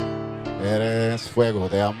Eres fuego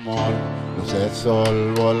de amor, luz de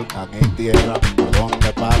sol, volcán y tierra. Por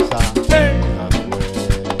donde pasa, dejas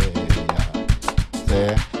huella.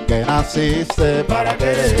 Sé que naciste para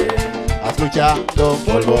querer, has luchado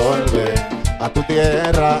por volver a tu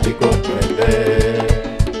tierra y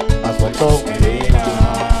comprender. Has vuelto Medina,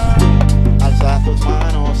 alza tus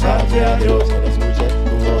manos hacia Dios, que escuche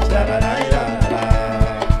tu voz, la, la, la, la, la.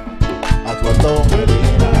 Has vuelto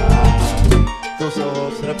Medina, tus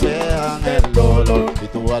ojos reflejan el dolor y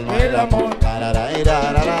tu alma el amor, la, la, la,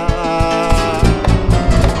 la, la, la.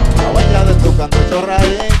 La huella de tu canto hecho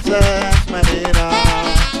raíces, Medina.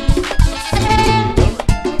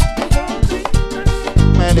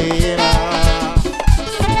 Medina,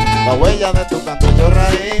 la huella de tu canto hecho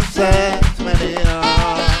raíces, Medina.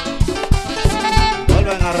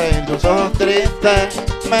 Vuelven a reír tus ojos tristes,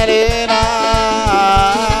 Medina.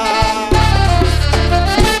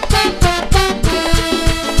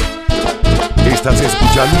 Estás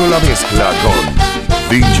escuchando la mezcla con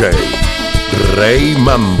DJ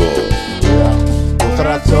RayMambo. Tus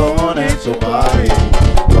razones en su país,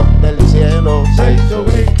 donde el cielo se hizo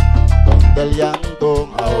gris, donde el llanto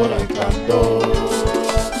ahora hay canto.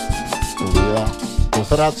 Tu vida, tus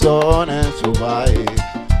razones en su país,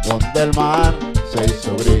 donde el mar se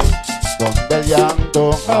hizo gris, donde el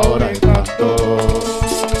llanto ahora hay canto.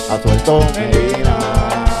 Has vuelto Medina,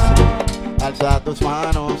 alza tus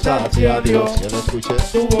manos hacia Dios, que Él escuche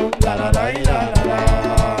tu voz, la, la, la, la, la,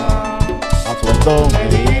 la. Has vuelto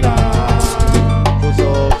Medina, tus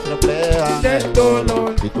ojos reflejan el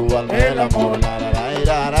dolor y tu alma el amor, la, la, la,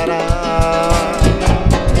 la, la, la.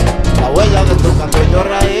 La huella de tu canto hecho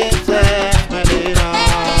raíces, Medina,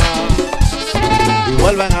 y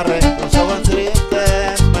vuelven a reír tus ojos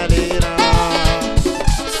tristes, Medina.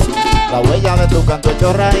 La huella de tu canto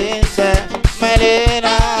hecho raíces,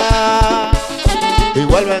 Medina, y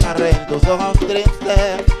vuelven a reír tus ojos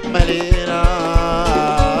tristes, Medina.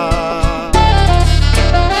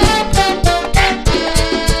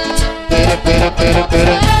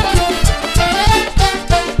 Pere.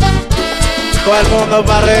 Todo el mundo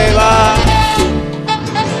para arriba.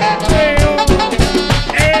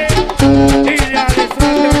 Y la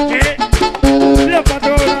Alessandra que la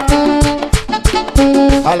patrona.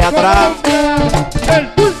 Dale atrás. El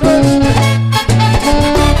pulso.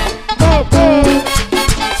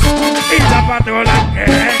 Y la patrona que.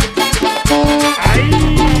 Ay,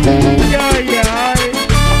 ay, ay.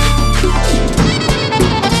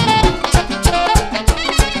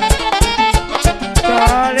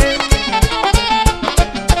 Dale.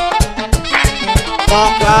 No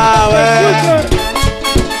cabe.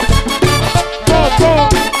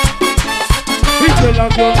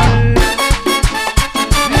 Internacional.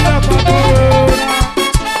 Y la patrona.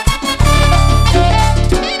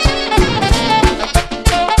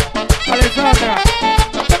 Alessandra.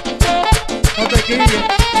 No te quilles.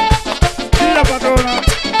 Y la patrona.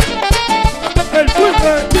 El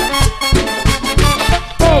fútbol.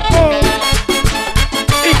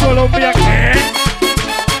 ¿Y Colombia qué?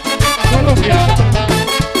 Colombia.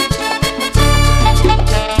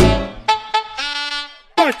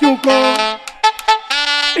 Pachuco.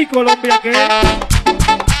 ¿Y Colombia qué?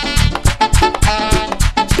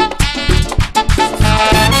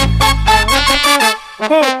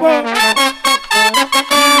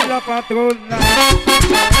 Y la patrona.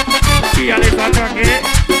 ¿Y Alessandra qué?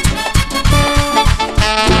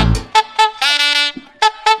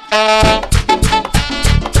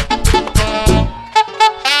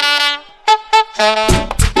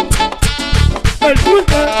 El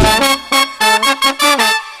fútbol.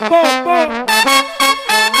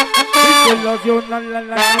 Internacional, la, la,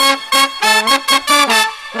 la.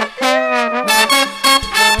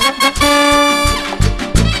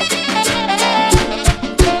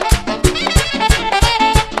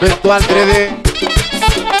 Virtual 3D.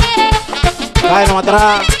 Cáenos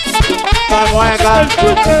atrás. Cae mueca.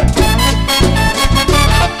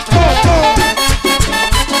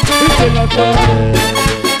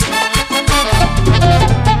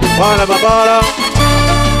 Ponle paporo.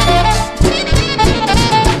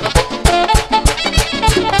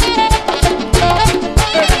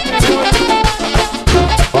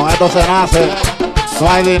 Con esto se nace. No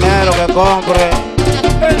hay dinero que compre.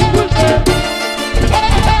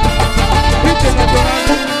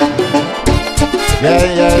 Yeah,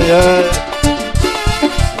 yeah, yeah.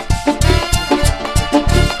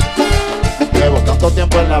 Llevo tanto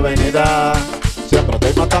tiempo en la avenida, siempre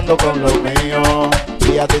estoy matando con los míos,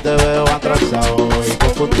 y a ti te veo atrasado y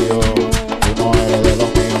confundido. Tú no eres de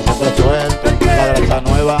los míos, siempre suelto la grasa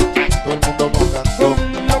nueva, todo el mundo mojando.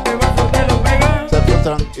 Se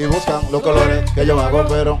frustran y buscan los colores que yo hago,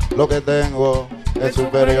 pero lo que tengo es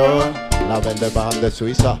superior. La verde bajan de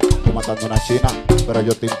Suiza, tú matando una china, pero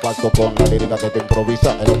yo te impacto con la lírica que te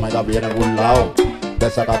improvisa. El Omega viene burlao,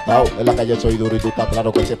 desacatado. En la calle soy duro y tú estás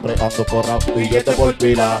claro que siempre ando forrado. Billete por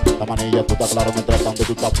pila, la manilla tú estás claro, mientras tanto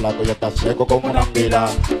tú estás flaco y estás seco como una pila.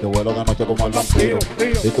 Yo vuelo de noche como el vampiro,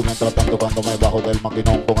 y tú mientras tanto cuando me bajo del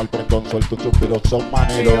maquinón con el prendón suelto un suspiro. Son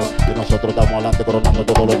manilos y nosotros estamos adelante coronando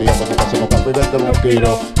todos los días cuando hacemos café y vendemos un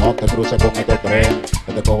kilo. No te cruces con este tren,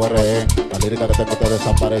 que te cojo rehén. La lírica que tengo te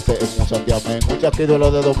desaparece en un santiamén. Un chasquido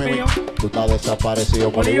los dedos míos, tú estás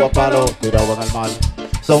desaparecido, molido a palo, tirado en el mar.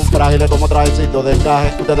 Son frágiles como trajecitos de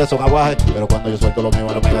encaje, ustedes son aguajes, pero cuando yo suelto lo mío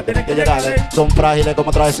a la omega tienen que llegarle. Son frágiles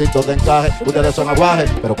como trajecitos de encaje, ustedes son aguajes,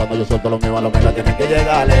 pero cuando yo suelto lo mío a la omega tienen que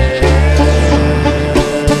llegarle.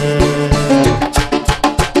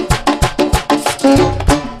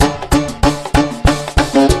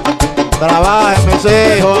 Trabajen mis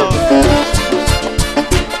hijos,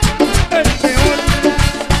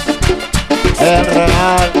 el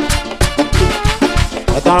real,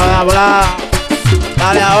 esto no es hablar.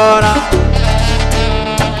 Dale ahora.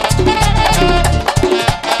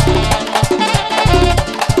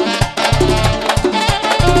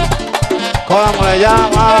 ¿Cómo le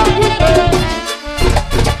llama?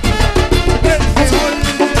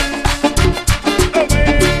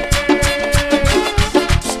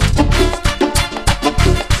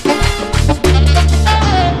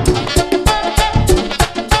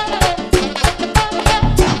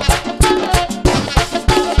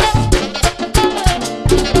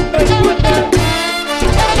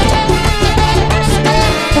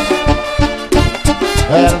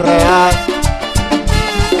 El real.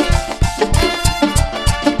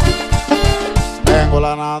 Tengo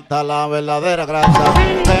la nata, la verdadera grasa.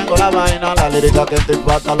 Tengo la vaina, la lírica que te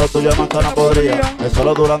impacta. Lo tuyo más no podría, es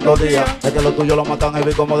solo duran 2 días. Es que lo tuyo lo matan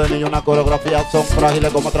heavy como de niño. Una coreografía, son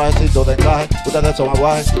frágiles como trajecitos de encaje. Ustedes son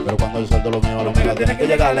aguajes, pero cuando yo suelto lo mío a la omega tienen que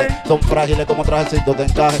llegarle. Son frágiles como trajecitos de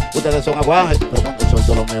encaje. Ustedes son aguajes, pero cuando yo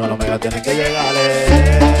suelto lo mío a la omega tienen que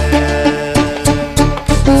llegarle.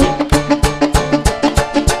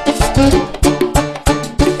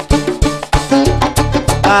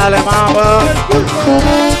 Dale, mambo.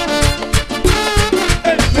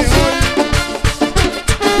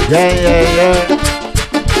 Yeah, yeah, yeah.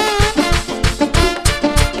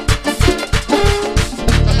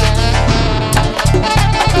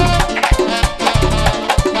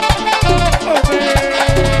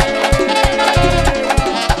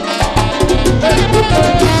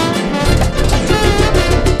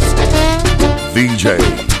 DJ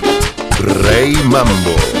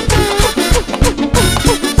RayMambo.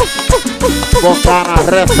 Bocana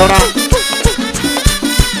Restaurant.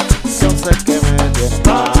 Yo sé que me tienes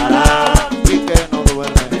para y que no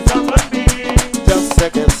duerme pensando en mí. Yo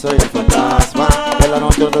sé que soy el fantasma de la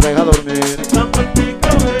noche no te deja dormir.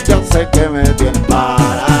 Yo sé que me tienes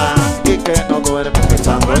para y que no duerme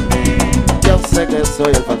pensando en mí. Yo sé que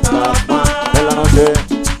soy el fantasma de la noche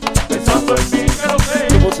pensando en mí.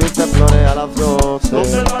 Tú pusiste flores a las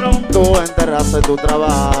 12, tú enterraste tu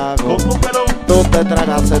trabajo, tú te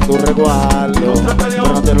tragaste tu resguardo,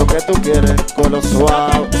 pero no tienes lo que tú quieres con lo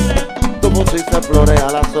suave. Tú pusiste flores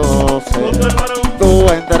a las 12, tú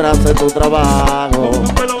enterraste tu trabajo,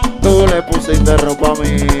 tú le pusiste ropa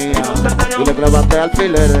mía y le clavaste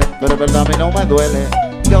alfileres, pero es verdad a mí no me duele.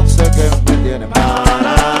 Yo sé que me tienes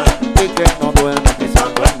para y que no duermes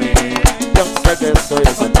pensando en mí. Yo sé que soy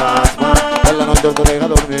el fantasma en la noche no te deja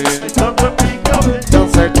dormir. Yo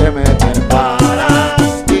sé que me tienes para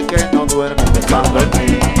y que no duermes pensando en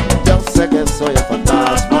mí. Yo sé que soy el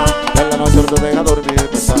fantasma en la noche no te deja dormir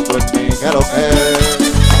pensando en mí. Que lo que es.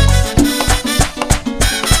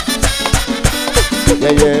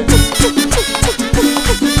 Yeah, yeah.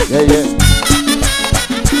 Yeah, yeah.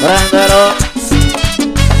 Préndelo.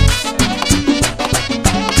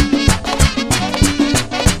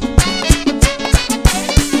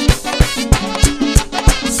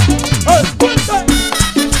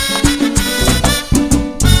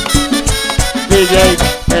 DJ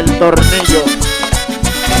El Tornillo.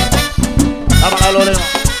 Vamos a Lorena.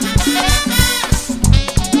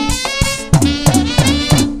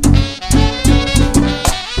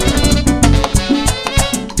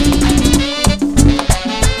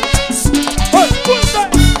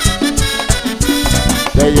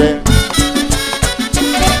 DJ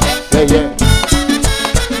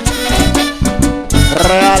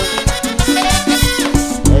Real.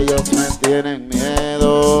 Ellos me tienen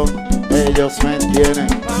miedo. Ellos me tienen,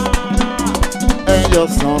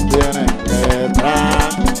 ellos no tienen letra,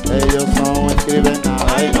 ellos no escriben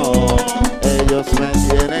nada y no, ellos me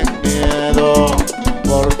tienen miedo,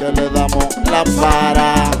 porque la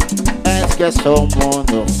para. Es que son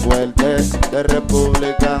mundo fuerte de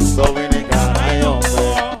República Dominicana. Ay,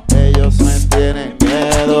 hombre, ellos me tienen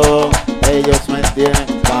miedo, ellos me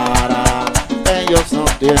tienen para. Ellos no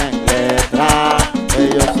tienen letra,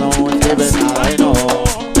 ellos no escriben nada y no.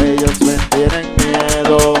 Ellos me tienen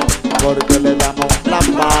miedo porque le damos la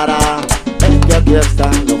para. Es que aquí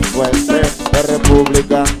están los fuertes de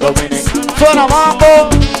República Dominicana. ¡Suena mambo!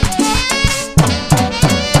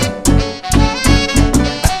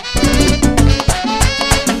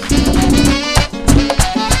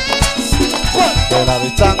 De la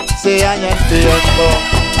distancia y el tiempo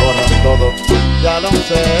borran todo, ya lo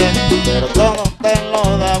sé, pero todo te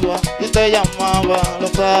lo daba y te llamaba, lo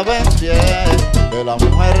sabes bien. Que la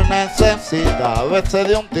mujer necesita a veces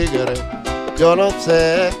de un tigre, yo lo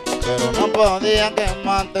sé, pero no podía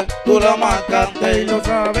quemarte, tú lo marcaste y lo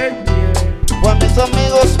sabes bien. Pues mis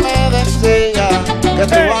amigos me decían que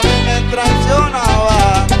tú a mí me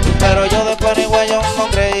traicionabas, pero yo después igual yo no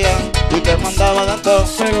creía y te mandaba de todo.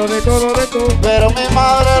 Pero de todo, de todo. Pero mi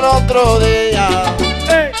madre el otro día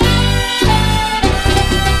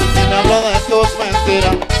me habló de tus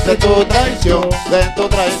mentiras, de tu traición, de tu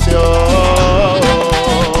traición.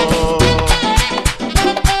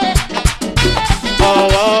 Oh,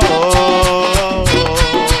 oh, oh, oh.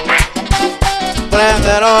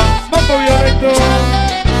 Préndelo. Mambo violento.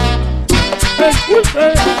 Escuche.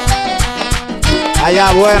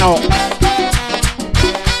 Allá bueno.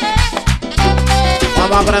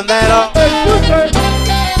 Vamos a prenderlo. Escuche.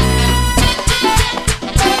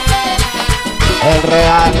 El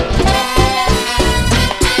real.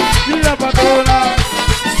 La patrona.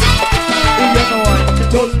 Y ya no hay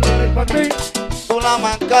dólares para ti. Tú la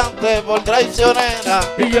marcaste por traicionera.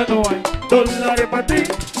 Y ya no hay dólares para ti.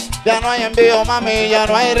 Ya no hay envío, mami, ya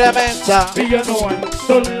no hay remesa. Y ya no hay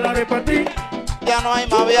dólares para ti. Ya no hay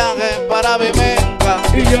más viajes para Vimenca.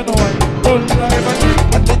 Y ya no hay dólares para ti.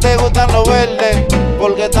 A ti te gustan los verdes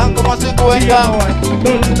porque están como a Y ya 50. no hay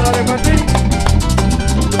dólares para ti.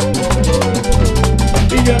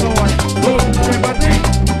 Y ya no hay dólares para ti.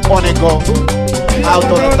 Mónico,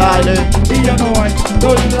 auto de talle, Y ya no hay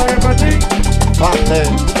dólares para ti. Pante,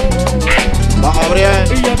 Juan Gabriel.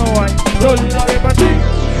 Y ya no hay dólares para ti.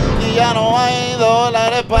 Y ya no hay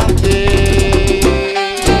dólares para ti.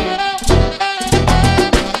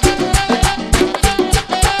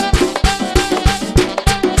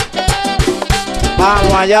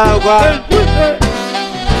 Vamos allá, Juan.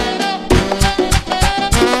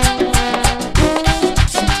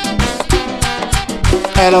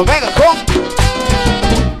 El Omega con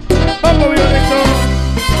Mambo violento.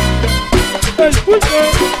 El pulso.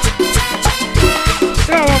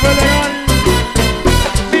 Trabajo legal.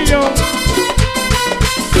 Niño.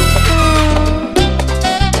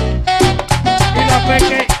 Y la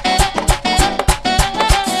peque.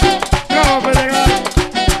 Trabajo legal.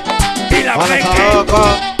 Y la Juan peque. Loco.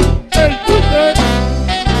 El pulso.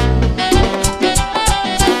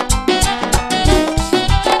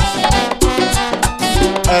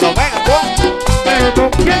 El Omega con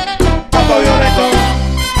Mambo violento.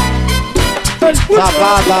 El pulso.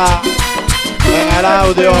 Zapata en el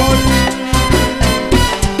audio.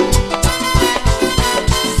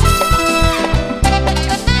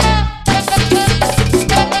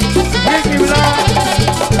 Ricky Bla.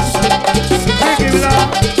 Ricky Bla.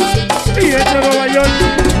 Y este Nueva York.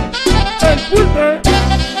 El pulse.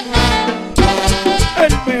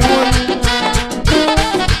 El mejor.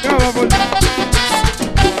 Acaba por.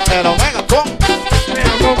 El Omega con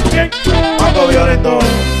Pero con quién. Mambo violento.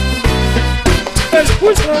 El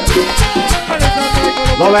pulse.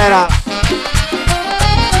 Alessandro Lo verá.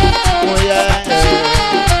 Muy bien.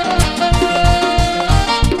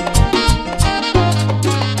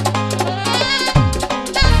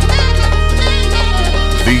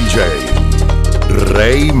 DJ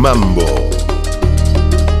RayMambo.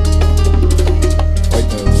 Hoy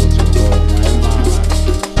te busco como el mar.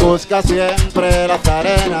 Busca siempre las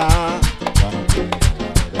arenas. Ya no quiero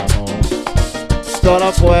de amor.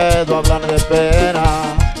 Solo puedo hablar de pena.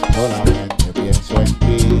 Solamente pienso en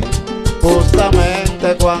ti. Justamente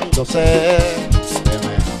cuando sé que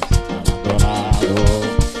me has abandonado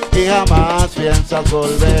y jamás piensas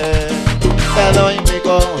volver. Te doy mi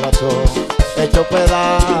corazón hecho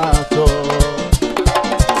pedazos,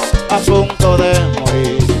 a punto de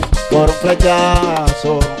morir por un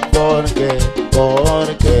flechazo.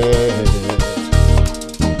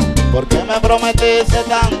 Porque me prometiste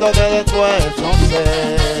tanto que después no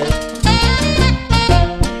sé.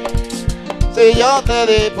 Si yo te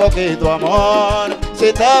di poquito amor,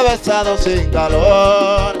 si te he besado sin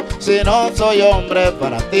calor, si no soy hombre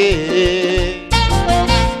para ti.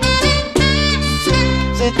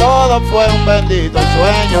 Si todo fue un bendito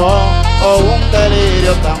sueño o un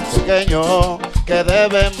delirio tan pequeño que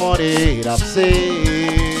debe morir así.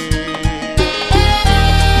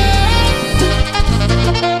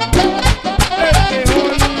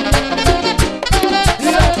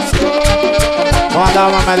 No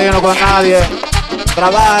andamos metiendo con nadie.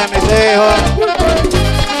 Trabajen mis hijos.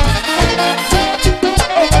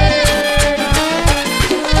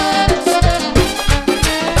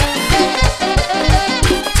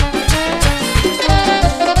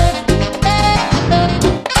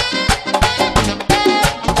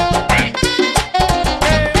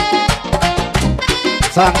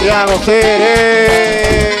 Santiago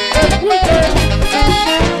City.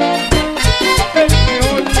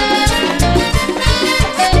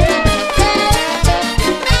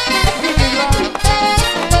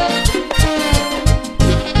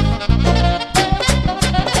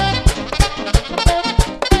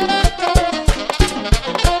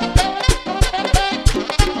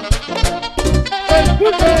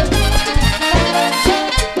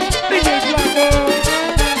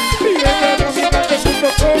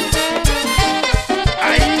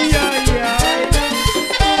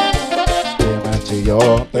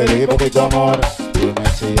 Yo te di poquito amor, dime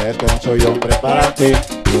si es que no soy hombre para ti.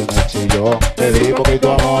 Dime si yo te di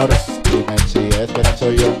poquito amor, dime si es que no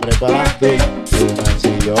soy hombre para ti. Dime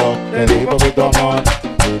si yo te di poquito amor,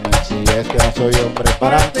 dime si es que no soy hombre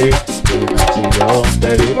para ti. Dime si yo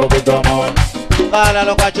te di poquito amor. Dale a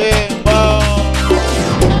los cachimbos.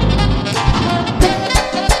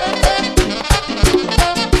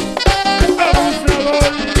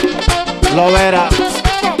 Lo verá.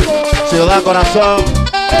 Ciudad Corazón.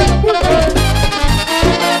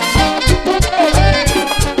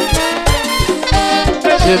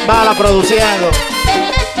 Sin bala produciendo.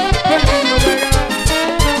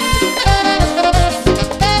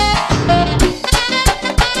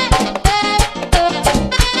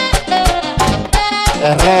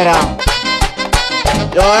 Herrera.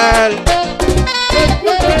 Joel.